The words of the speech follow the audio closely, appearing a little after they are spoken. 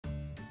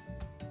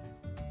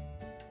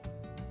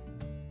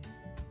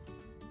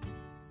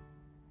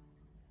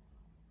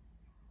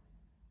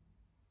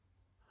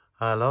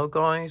Hello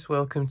guys,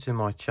 welcome to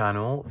my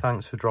channel.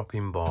 Thanks for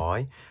dropping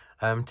by.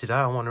 Today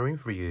I want to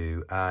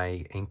review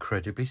a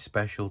incredibly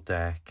special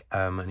deck,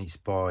 and it's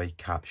by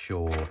Kat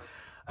Shaw.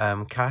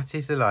 Kat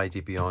is the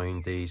lady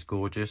behind these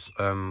gorgeous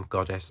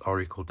Goddess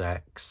Oracle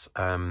decks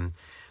that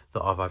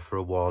I've had for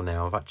a while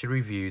now. I've actually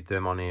reviewed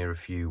them on here a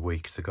few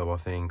weeks ago, I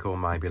think, or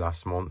maybe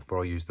last month,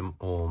 but I use them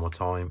all my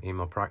time in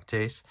my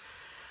practice.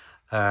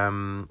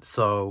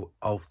 So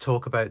I'll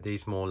talk about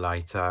these more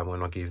later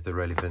when I give the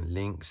relevant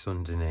links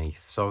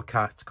underneath. So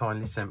Kat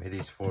kindly sent me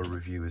this for a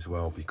review as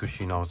well, because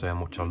she knows how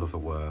much I love her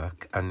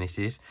work. And this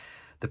is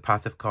the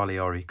Path of Kali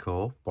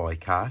Oracle by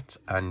Kat,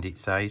 and it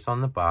says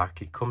on the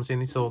back, it comes in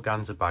this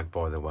organza bag,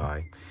 by the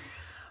way,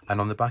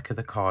 and on the back of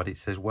the card it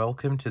says,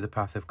 "Welcome to the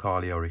Path of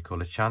Kali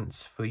Oracle, a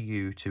chance for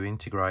you to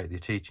integrate the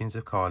teachings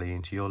of Kali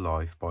into your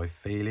life by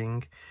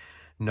feeling,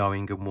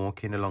 knowing and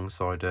walking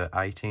alongside her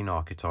 18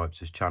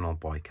 archetypes as channeled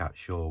by Kat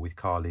Shaw. With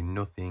Kali,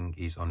 nothing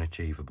is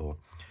unachievable.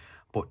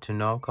 But to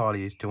know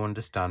Kali is to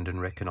understand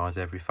and recognise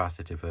every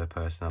facet of her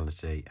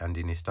personality, and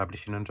in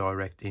establishing a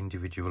direct,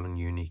 individual and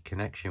unique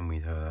connection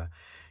with her,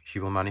 she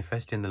will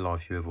manifest in the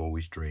life you have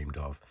always dreamed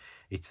of.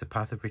 It's the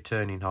path of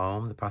returning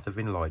home, the path of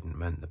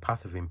enlightenment, the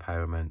path of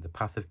empowerment, the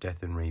path of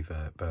death and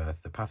rebirth,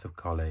 the path of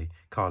Kali.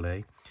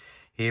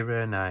 Hear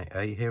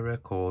her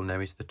call. Now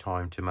is the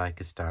time to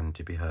make a stand,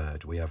 to be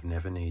heard. We have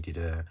never needed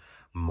her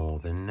more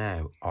than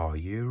now. Are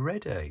you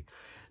ready?"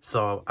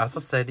 So, as I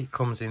said, it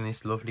comes in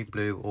this lovely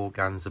blue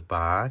organza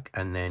bag,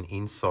 and then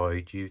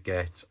inside you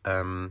get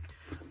a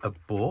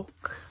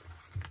booklet,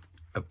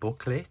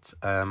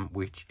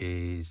 which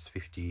is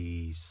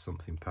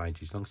 50-something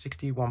pages long,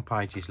 61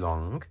 pages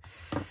long.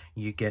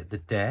 You get the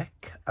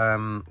deck,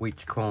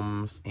 which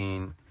comes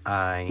in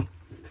a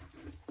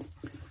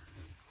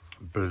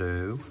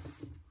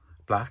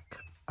black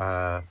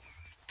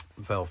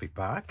velvet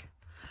bag,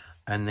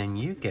 and then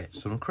you get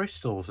some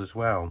crystals as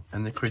well,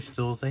 and the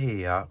crystals are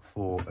here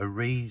for a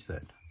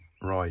reason,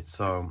 right?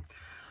 So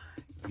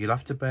you'll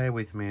have to bear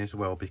with me as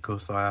well,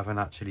 because I haven't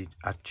actually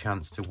had a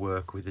chance to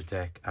work with the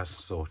deck as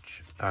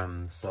such,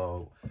 and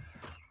so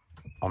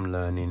I'm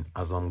learning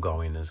as I'm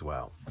going as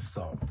well.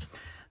 So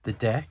the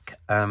deck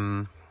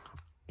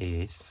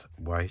is,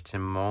 wait a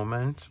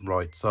moment,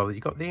 right, so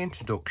you got the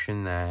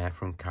introduction there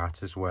from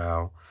Kat as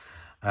well,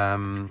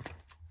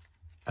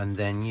 and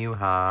then you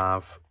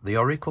have the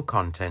oracle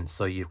content.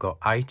 So you've got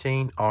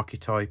 18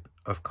 archetype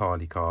of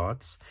Kali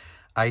cards,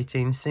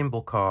 18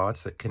 symbol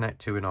cards that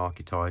connect to an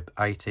archetype,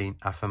 18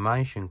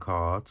 affirmation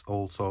cards,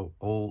 also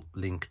all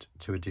linked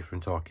to a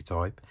different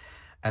archetype,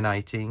 and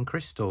 18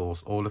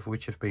 crystals, all of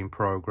which have been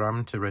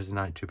programmed to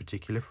resonate to a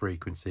particular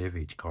frequency of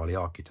each Kali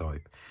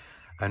archetype.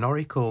 An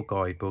oracle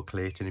guide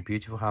booklet and a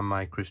beautiful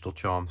handmade crystal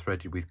charm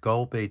threaded with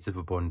gold beads of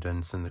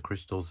abundance and the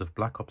crystals of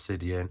black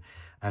obsidian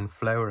and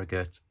flower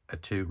agate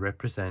to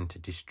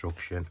represent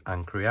destruction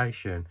and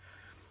creation,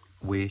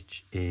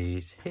 which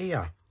is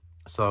here.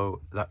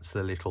 So that's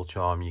the little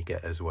charm you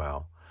get as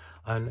well.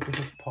 And let me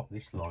just pop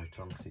this light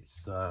on, because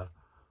it's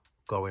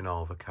going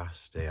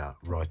overcast here.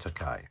 Right,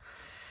 okay.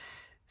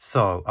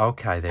 So,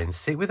 okay then,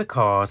 sit with the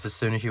cards as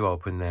soon as you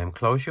open them.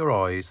 Close your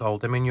eyes,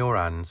 hold them in your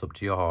hands up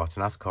to your heart,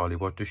 and ask Kali,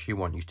 what does she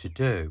want you to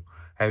do?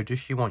 How does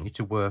she want you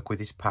to work with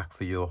this pack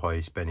for your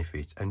highest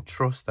benefit? And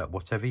trust that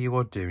whatever you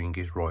are doing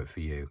is right for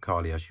you.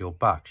 Kali has your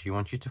back. She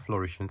wants you to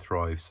flourish and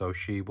thrive, so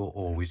she will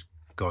always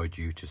guide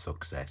you to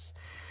success.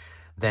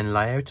 Then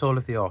lay out all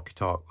of the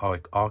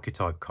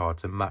archetype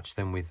cards and match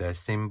them with their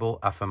symbol,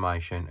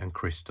 affirmation and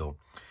crystal.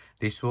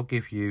 This will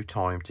give you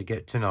time to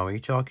get to know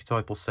each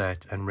archetypal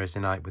set and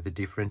resonate with the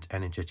different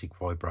energetic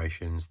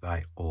vibrations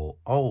they all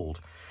hold.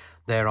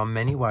 There are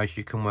many ways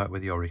you can work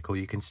with the oracle.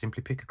 You can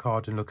simply pick a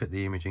card and look at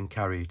the image and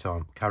carry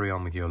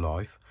on with your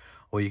life,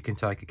 or you can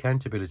take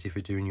accountability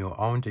for doing your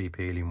own deep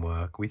healing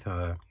work with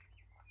her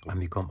and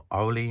become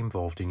wholly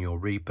involved in your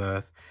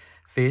rebirth,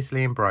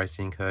 fiercely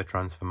embracing her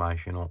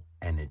transformational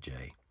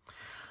energy.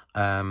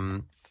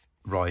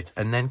 Right,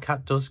 and then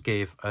Kat does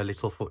give a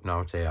little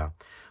footnote here.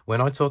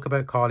 When I talk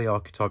about Kali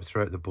archetypes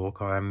throughout the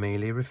book, I am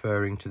merely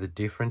referring to the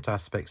different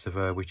aspects of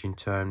her, which in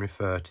turn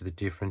refer to the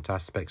different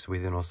aspects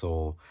within us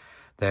all.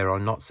 There are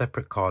not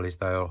separate Kalis,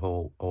 they are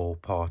all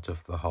part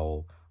of the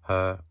whole,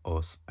 her,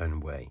 us,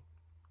 and we.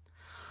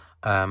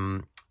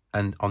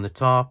 And on the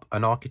top,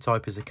 an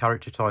archetype is a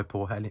character type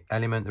or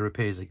element that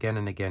appears again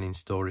and again in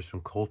stories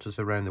from cultures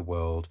around the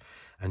world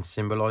and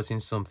symbolizing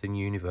something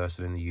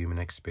universal in the human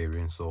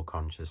experience or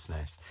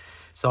consciousness.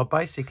 So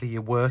basically,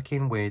 you're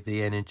working with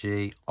the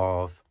energy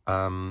of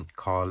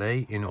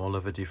Kali in all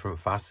of the different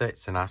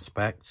facets and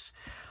aspects.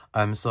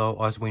 So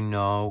as we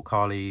know,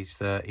 Kali is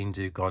the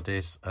Hindu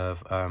goddess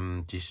of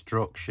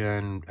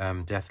destruction,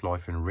 death,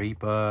 life and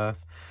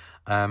rebirth.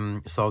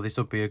 So this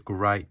would be a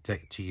great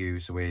deck to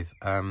use with.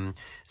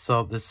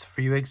 So there's a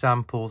few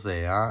examples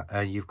here.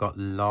 You've got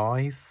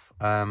life,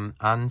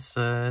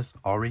 answers,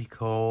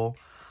 oracle,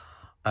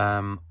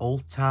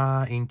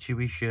 altar,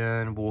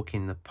 intuition,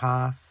 walking the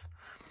path.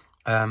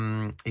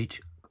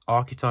 Each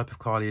archetype of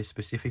Kali is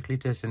specifically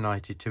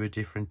designated to a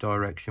different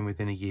direction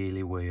within a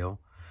yearly wheel.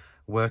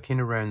 Working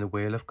around the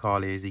wheel of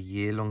Kali is a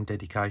year-long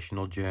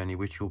dedicational journey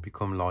which will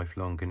become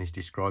lifelong and is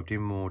described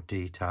in more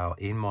detail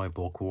in my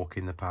book,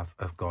 Walking the Path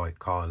of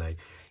Kali.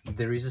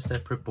 There is a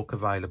separate book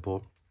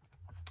available.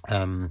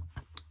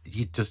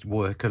 You just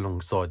work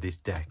alongside this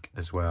deck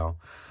as well,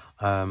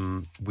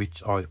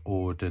 which I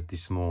ordered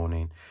this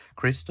morning.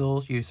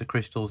 Crystals, use the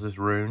crystals as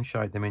runes,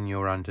 shake them in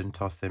your hand and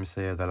toss them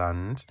to the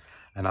land,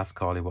 and ask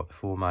Kali what the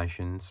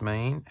formations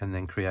mean. And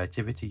then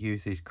creativity,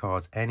 use these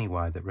cards any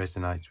way that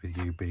resonates with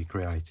you, be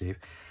creative.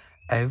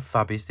 How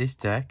fab is this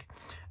deck?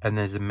 And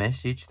there's a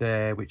message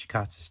there which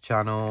Kat has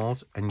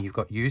channeled, and you've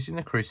got using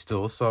the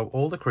crystals. So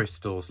all the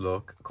crystals,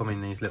 look, come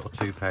in these little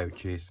 2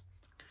 pouches.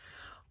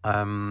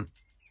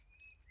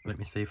 Let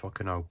me see if I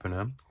can open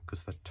them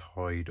because they're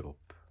tied up.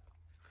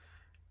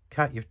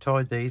 Kat, you've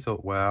tied these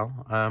up well.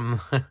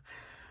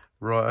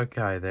 Right,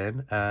 okay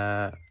then.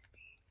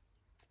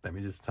 Let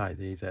me just take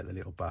these out of the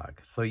little bag.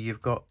 So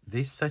you've got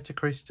this set of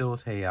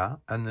crystals here,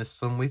 and there's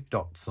some with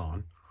dots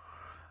on.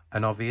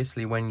 And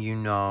obviously when you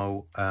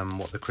know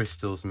what the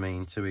crystals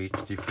mean to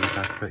each different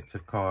aspect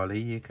of Kali,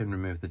 you can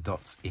remove the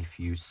dots if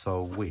you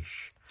so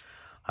wish.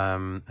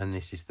 And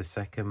this is the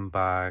second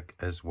bag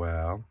as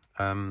well.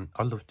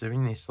 I love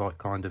doing this like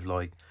kind of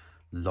like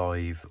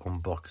live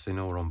unboxing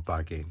or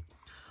unbagging.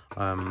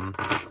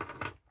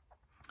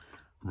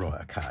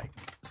 Right, okay.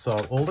 So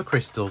all the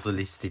crystals are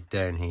listed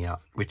down here,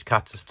 which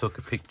Kat has took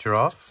a picture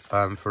of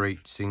for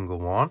each single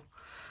one.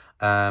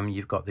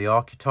 You've got the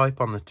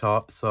archetype on the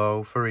top.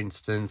 So for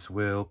instance,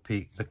 we'll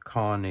pick the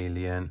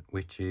carnelian,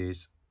 which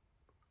is,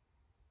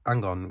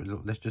 hang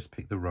on, let's just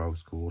pick the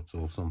rose quartz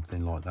or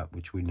something like that,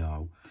 which we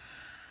know.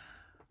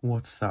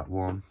 What's that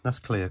one? That's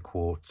clear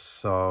quartz.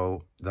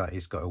 So that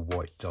has got a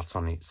white dot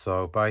on it.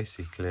 So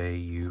basically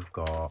you've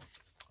got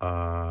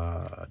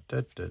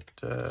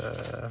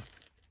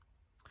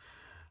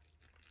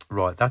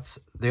right, that's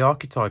the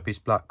archetype is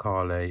Black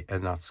Kali,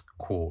 and that's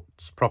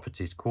quartz.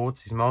 Properties: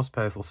 quartz is most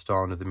powerful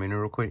stone of the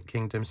mineral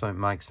kingdom, so it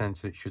makes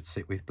sense that it should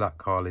sit with Black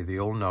Kali, the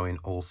all-knowing,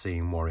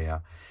 all-seeing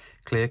warrior.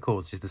 Clear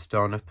quartz is the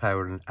stone of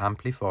power and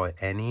amplify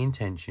any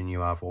intention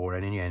you have or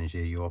any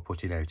energy you are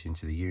putting out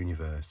into the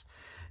universe.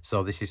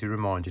 So this is a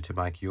reminder to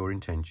make your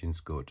intentions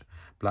good.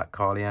 Black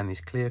Kali and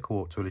this clear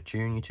quartz will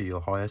attune you to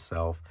your higher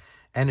self,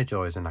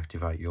 energize and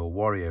activate your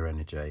warrior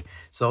energy.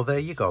 So there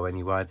you go.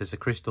 Anyway, there's a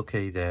crystal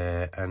key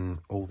there, and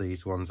all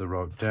these ones are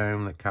wrote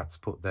down that Kat's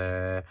put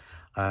there.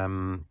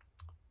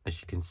 As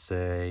you can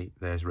see,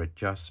 there's red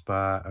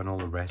jasper and all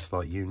the rest,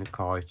 like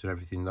unakite and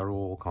everything. They're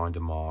all kind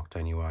of marked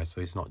anyway,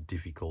 so it's not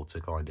difficult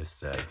to kind of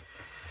see.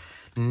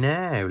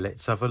 Now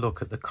let's have a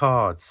look at the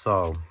cards.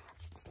 So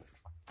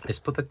let's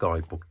put the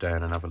guidebook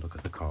down and have a look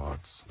at the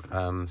cards.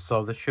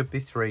 So there should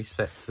be 3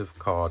 sets of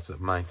cards that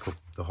make up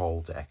the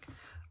whole deck.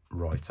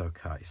 Right,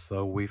 okay,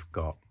 so we've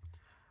got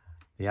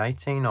the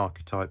 18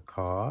 archetype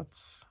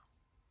cards.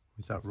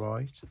 Is that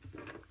right?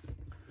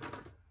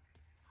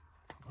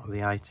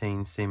 The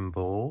 18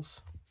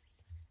 symbols.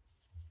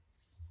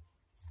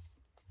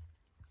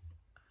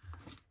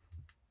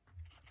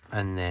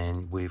 And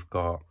then we've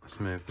got, let's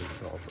move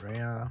this over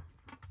here,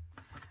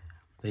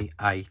 the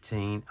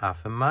 18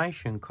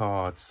 affirmation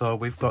cards. So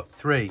we've got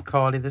 3,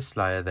 Kali the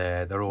Slayer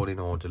there, they're all in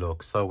order,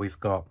 look. So we've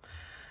got,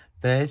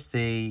 there's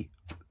the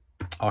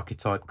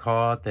archetype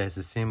card, there's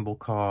the symbol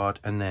card,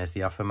 and there's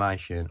the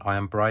affirmation. I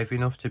am brave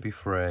enough to be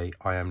free,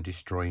 I am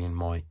destroying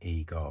my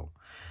ego.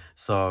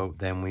 So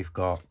then we've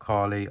got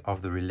Kali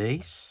of the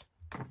release,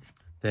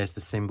 there's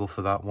the symbol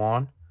for that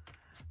one.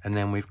 And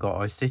then we've got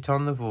I sit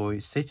on the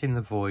void, sit in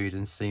the void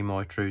and see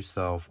my true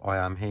self, I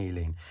am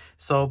healing.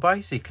 So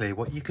basically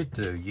what you could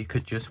do, you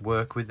could just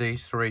work with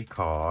these 3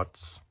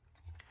 cards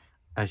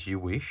as you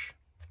wish.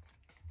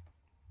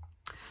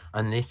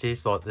 And this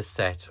is like the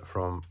set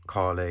from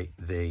Kali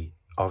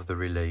of the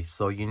release.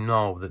 So you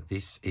know that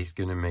this is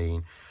going to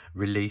mean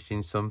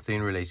releasing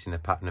something, releasing a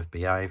pattern of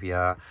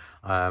behaviour,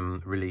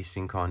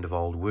 releasing kind of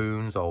old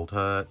wounds, old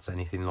hurts,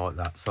 anything like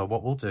that. So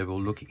what we'll do,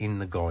 we'll look in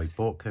the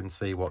guidebook and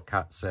see what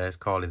Kat says.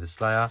 Kali the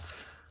Slayer,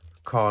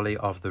 Kali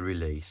of the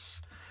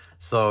release.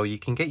 So you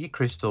can get your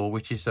crystal,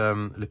 which is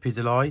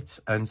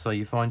lepidolite, and so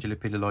you find your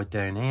lepidolite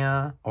down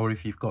here, or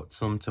if you've got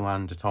some to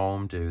hand at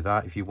home, do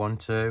that if you want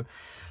to.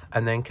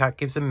 And then Kat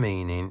gives a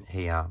meaning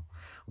here.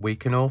 We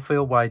can all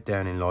feel weighed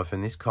down in life,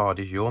 and this card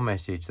is your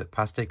message that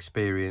past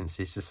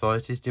experiences,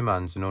 society's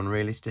demands and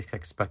unrealistic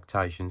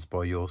expectations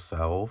by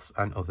yourselves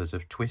and others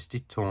have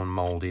twisted, torn,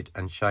 moulded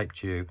and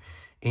shaped you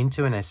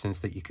into an essence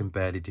that you can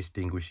barely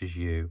distinguish as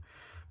you.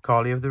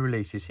 Kali of the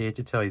Release is here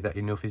to tell you that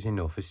enough is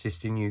enough,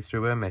 assisting you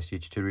through her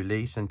message to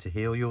release and to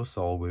heal your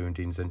soul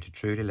woundings and to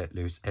truly let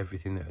loose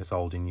everything that is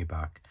holding you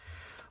back.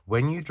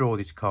 When you draw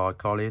this card,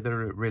 Kali of the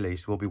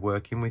Release will be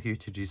working with you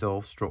to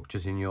dissolve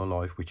structures in your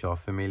life which are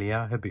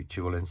familiar,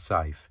 habitual and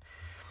safe,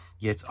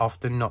 yet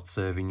often not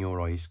serving your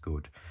highest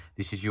good.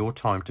 This is your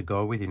time to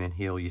go within and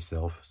heal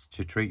yourself,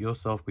 to treat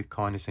yourself with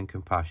kindness and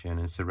compassion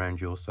and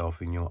surround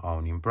yourself in your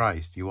own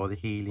embrace. You are the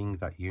healing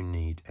that you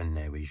need, and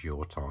now is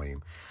your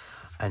time.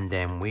 And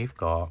then we've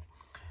got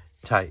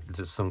take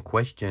some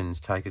questions,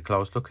 take a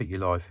close look at your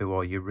life. Who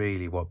are you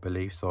really? What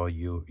beliefs are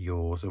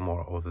yours and what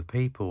are other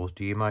people's?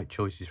 Do you make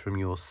choices from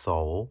your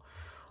soul,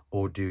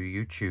 or do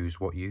you choose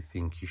what you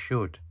think you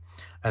should?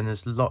 And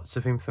there's lots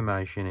of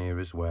information here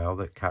as well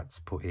that Kat's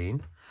put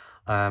in.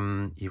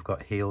 You've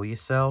got heal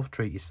yourself,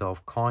 treat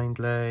yourself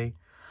kindly.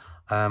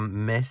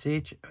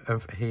 Message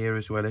of here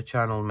as well, a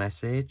channel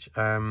message.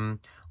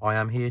 I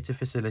am here to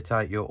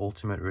facilitate your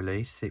ultimate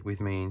release. Sit with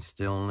me in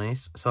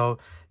stillness. So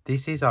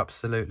this is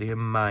absolutely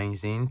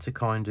amazing to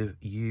kind of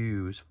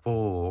use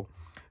for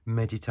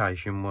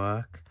meditation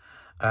work.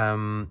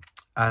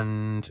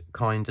 And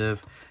kind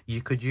of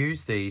you could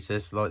use these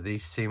as like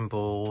these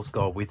symbols,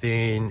 God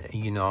within,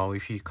 you know,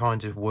 if you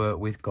kind of work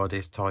with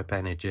goddess type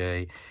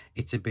energy,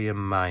 it'd be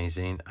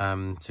amazing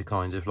to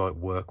kind of like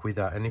work with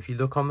that. And if you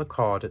look on the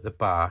card at the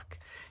back,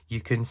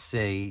 you can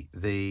see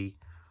the,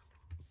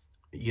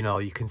 you know,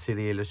 you can see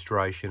the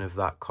illustration of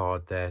that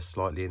card there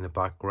slightly in the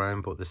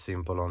background, but the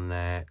symbol on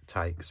there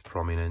takes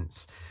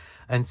prominence.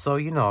 And so,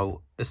 you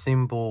know, a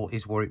symbol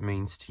is what it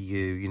means to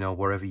you, you know,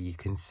 wherever you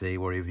can see,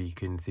 wherever you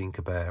can think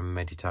about and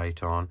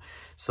meditate on.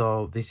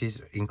 So this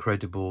is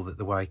incredible that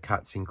the way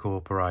Kat's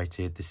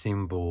incorporated the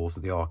symbols,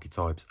 the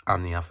archetypes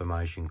and the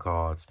affirmation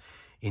cards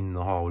in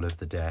the whole of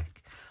the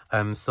deck.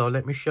 So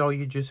let me show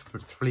you, just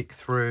flick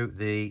through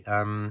the,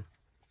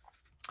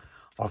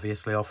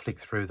 obviously I'll flick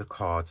through the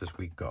cards as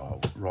we go.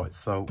 Right,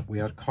 so we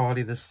had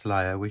Kali the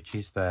Slayer, which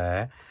is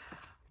there.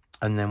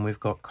 And then we've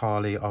got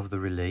Kali of the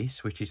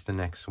Release, which is the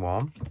next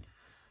one,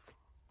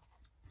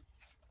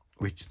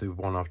 which is the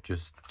one I've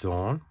just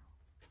done.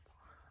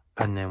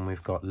 And then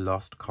we've got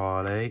Lost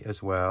Kali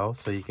as well.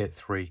 So you get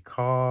 3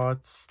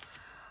 cards.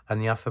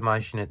 And the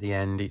affirmation at the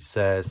end, it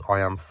says,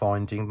 I am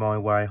finding my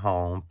way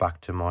home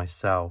back to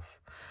myself.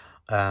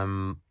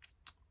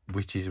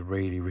 Which is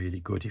really,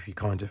 really good if you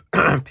kind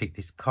of pick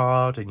this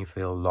card and you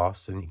feel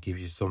lost, and it gives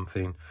you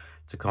something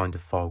to kind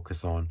of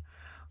focus on.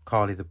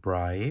 Kali the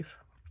Brave.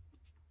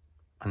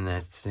 And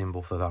there's the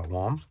symbol for that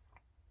one.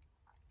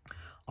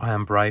 I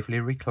am bravely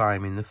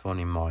reclaiming the fun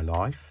in my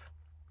life.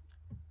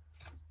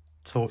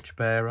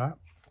 Torchbearer.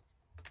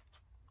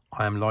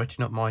 I am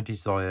lighting up my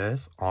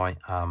desires. I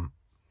am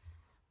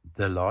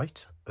the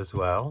light as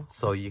well.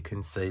 So you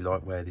can see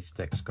like where this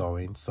deck's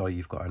going. So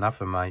you've got an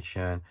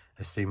affirmation,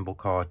 a symbol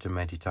card to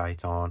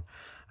meditate on,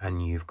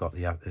 and you've got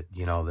the,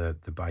 you know,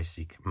 the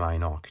basic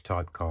main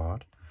archetype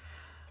card.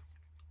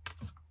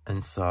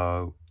 And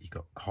so you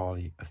got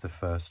Kali of the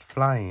First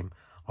Flame.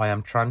 I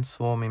am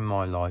transforming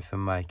my life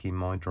and making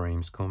my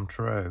dreams come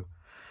true.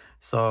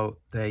 So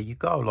there you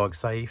go. Like,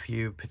 say if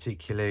you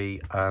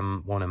particularly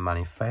want to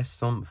manifest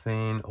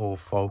something or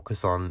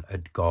focus on a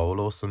goal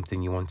or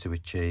something you want to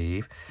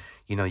achieve,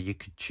 you know, you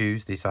could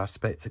choose this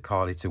aspect of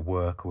Kali to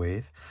work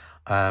with.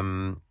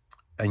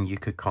 And you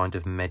could kind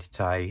of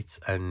meditate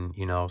and,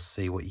 you know,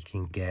 see what you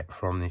can get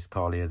from this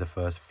Kali of the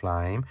First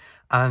Flame.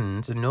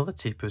 And another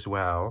tip as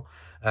well,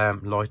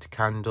 light a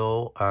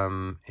candle,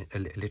 a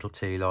little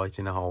tea light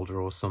in a holder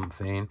or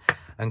something,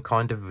 and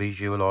kind of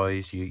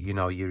visualize you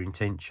know, your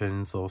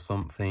intentions or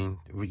something,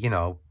 you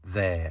know,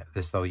 there,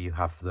 as though you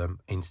have them,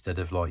 instead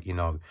of like, you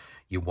know,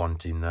 you're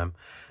wanting them.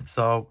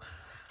 So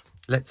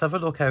let's have a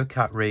look how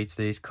Kat reads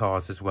these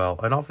cards as well.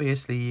 And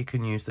obviously you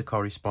can use the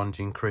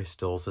corresponding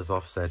crystals, as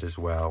I've said as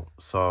well.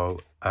 So,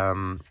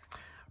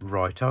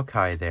 right,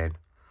 okay then.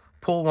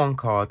 Pull one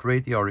card,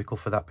 read the oracle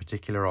for that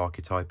particular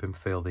archetype and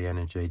feel the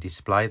energy.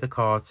 Display the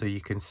card so you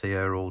can see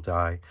her all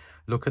day.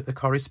 Look at the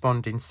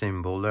corresponding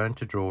symbol, learn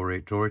to draw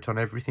it on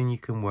everything you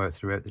can work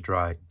throughout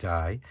the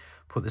day.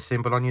 Put the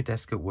symbol on your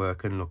desk at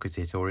work and look at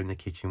it, or in the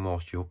kitchen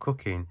whilst you're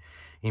cooking.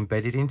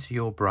 Embed it into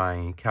your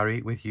brain, carry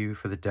it with you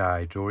for the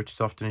day, draw it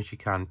as often as you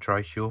can,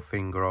 trace your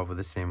finger over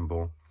the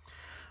symbol.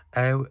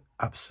 How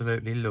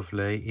absolutely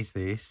lovely is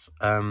this?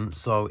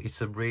 So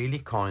it's a really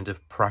kind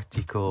of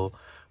practical,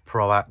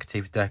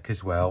 proactive deck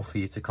as well for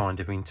you to kind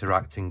of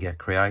interact and get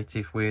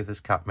creative with, as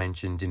Kat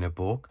mentioned in a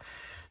book.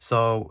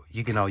 So,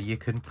 you know, you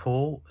can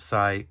pull,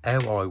 say, how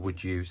I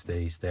would use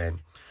these then.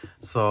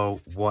 So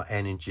what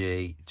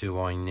energy do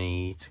I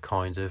need to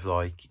kind of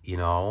like, you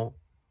know,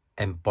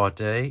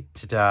 embody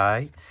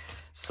today?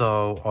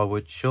 So I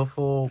would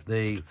shuffle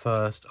the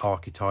first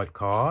archetype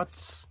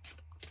cards.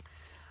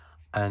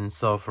 And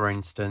so, for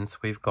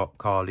instance, we've got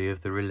Kali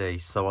of the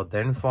Release. So I'll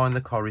then find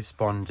the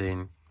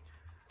corresponding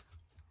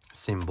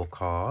symbol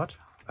card.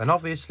 And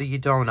obviously you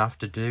don't have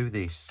to do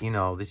this, you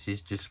know, this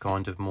is just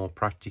kind of more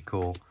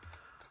practical,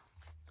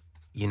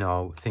 you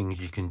know,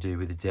 things you can do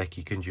with the deck.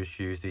 You can just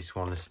use this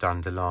one as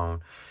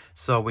standalone.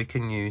 So we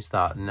can use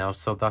that now.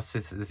 So that's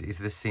is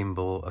the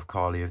symbol of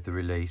Kali of the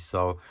Release.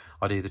 So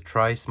I'd either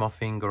trace my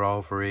finger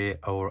over it,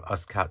 or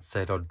as Kat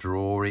said, I'd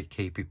draw it,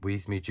 keep it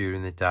with me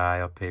during the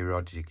day. I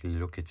periodically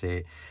look at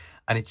it,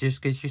 and it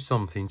just gives you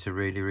something to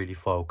really, really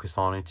focus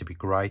on. And to be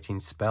great in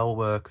spell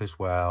work as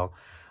well.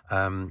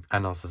 And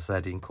as I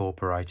said,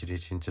 incorporated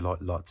it into like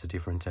lots of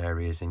different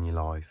areas in your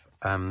life.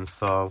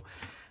 So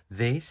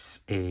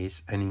this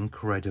is an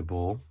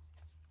incredible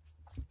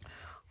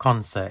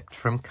concept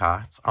from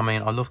Kat. I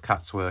mean, I love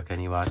Kat's work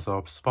anyway, so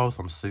I suppose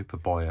I'm super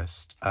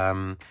biased.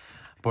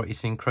 But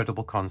it's an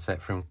incredible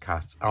concept from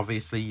Kat.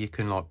 Obviously, you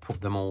can like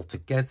put them all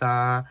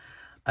together,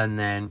 and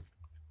then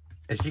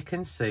as you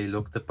can see,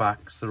 look, the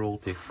backs are all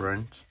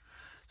different.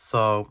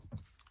 So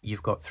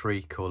you've got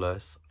 3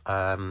 colours.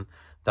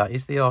 That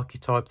is the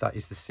archetype, that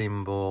is the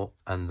symbol,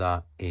 and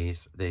that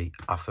is the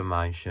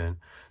affirmation.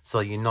 So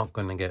you're not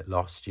going to get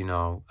lost, you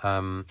know.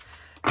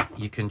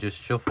 You can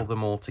just shuffle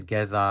them all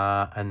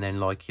together, and then,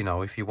 like, you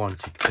know, if you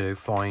wanted to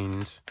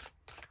find,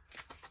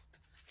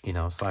 you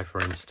know, say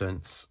for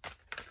instance,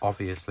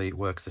 obviously it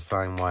works the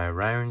same way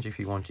around. If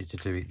you wanted to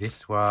do it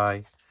this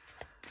way,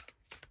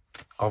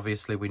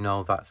 obviously we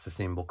know that's the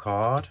symbol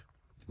card.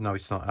 No,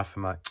 it's not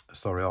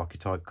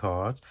archetype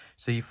card.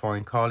 So you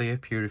find Kali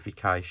of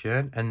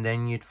Purification, and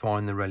then you'd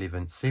find the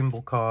relevant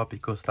symbol card,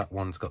 because that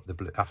one's got the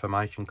blue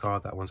affirmation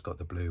card, that one's got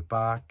the blue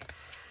back.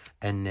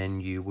 And then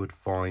you would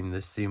find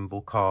the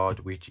symbol card,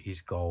 which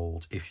is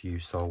gold, if you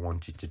so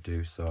wanted to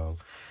do so.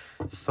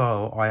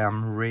 So I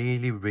am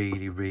really,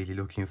 really, really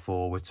looking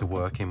forward to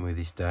working with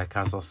this deck.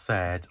 As I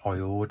said, I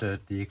ordered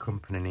the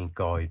accompanying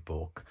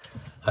guidebook.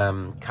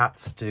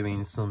 Kat's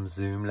doing some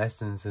Zoom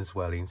lessons as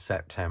well in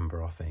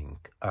September, I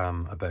think,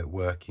 about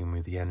working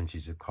with the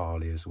energies of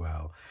Kali as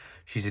well.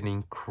 She's an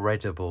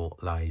incredible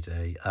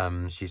lady.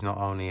 She's not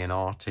only an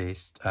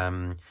artist,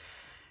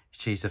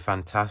 she's a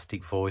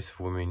fantastic voice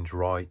for women's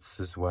rights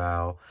as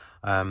well.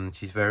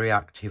 She's very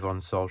active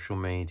on social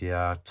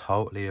media,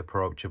 totally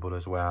approachable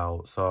as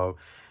well. So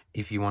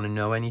if you want to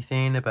know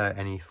anything about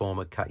any form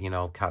of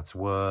Kat's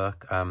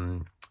work,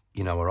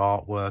 you know, her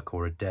artwork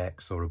or her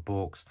decks or her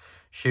books,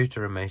 shoot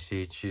her a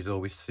message. She's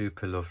always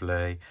super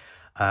lovely.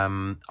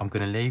 I'm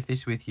going to leave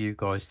this with you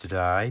guys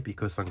today,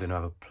 because I'm going to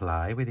have a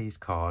play with these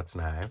cards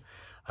now.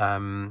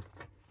 And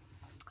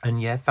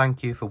yeah,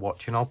 thank you for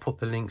watching. I'll put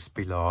the links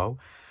below.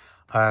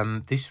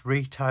 This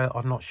retail,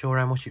 I'm not sure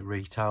how much it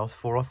retails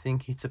for. I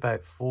think it's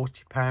about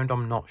 £40.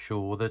 I'm not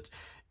sure. That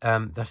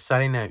they're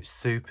selling out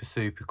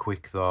super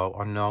quick though.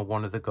 I know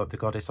one of the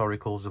Goddess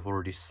Oracles have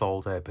already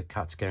sold out, but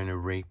Kat's going to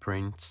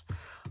reprint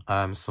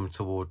some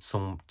towards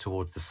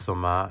the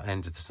summer,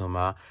 end of the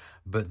summer.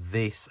 But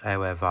this,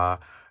 however,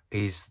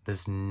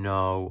 there's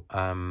no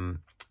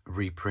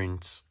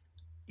reprint,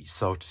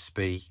 so to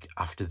speak,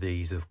 after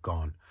these have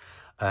gone.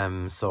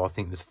 So I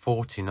think there's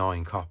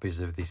 49 copies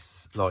of this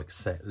like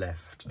set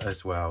left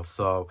as well.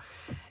 So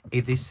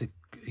this,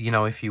 you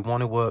know, if you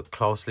want to work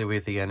closely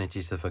with the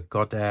energies of a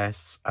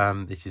goddess,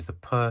 this is the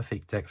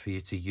perfect deck for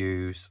you to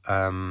use.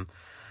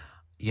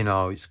 You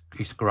know,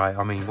 it's great.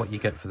 I mean, what you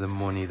get for the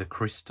money, the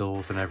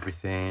crystals and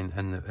everything,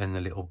 and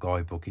the little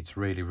guidebook, it's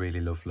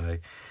really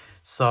lovely.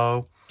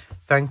 So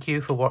thank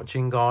you for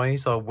watching,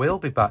 guys. I will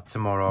be back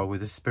tomorrow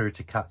with the Spirit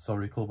of Kat's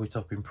Oracle, which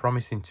I've been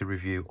promising to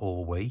review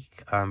all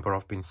week, but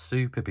I've been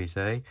super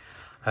busy.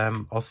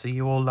 I'll see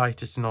you all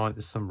later tonight.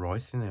 There's some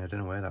rice in there, I don't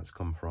know where that's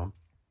come from.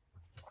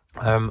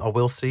 I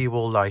will see you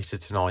all later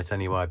tonight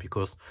anyway,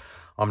 because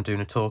I'm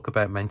doing a talk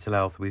about mental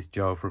health with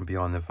Joe from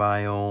Behind the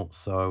Veil.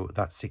 So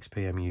that's 6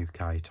 PM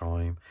UK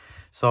time.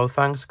 So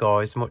thanks,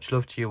 guys. Much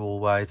love to you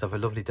always. Have a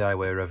lovely day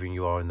wherever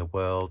you are in the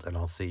world, and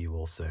I'll see you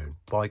all soon.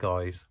 Bye,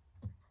 guys.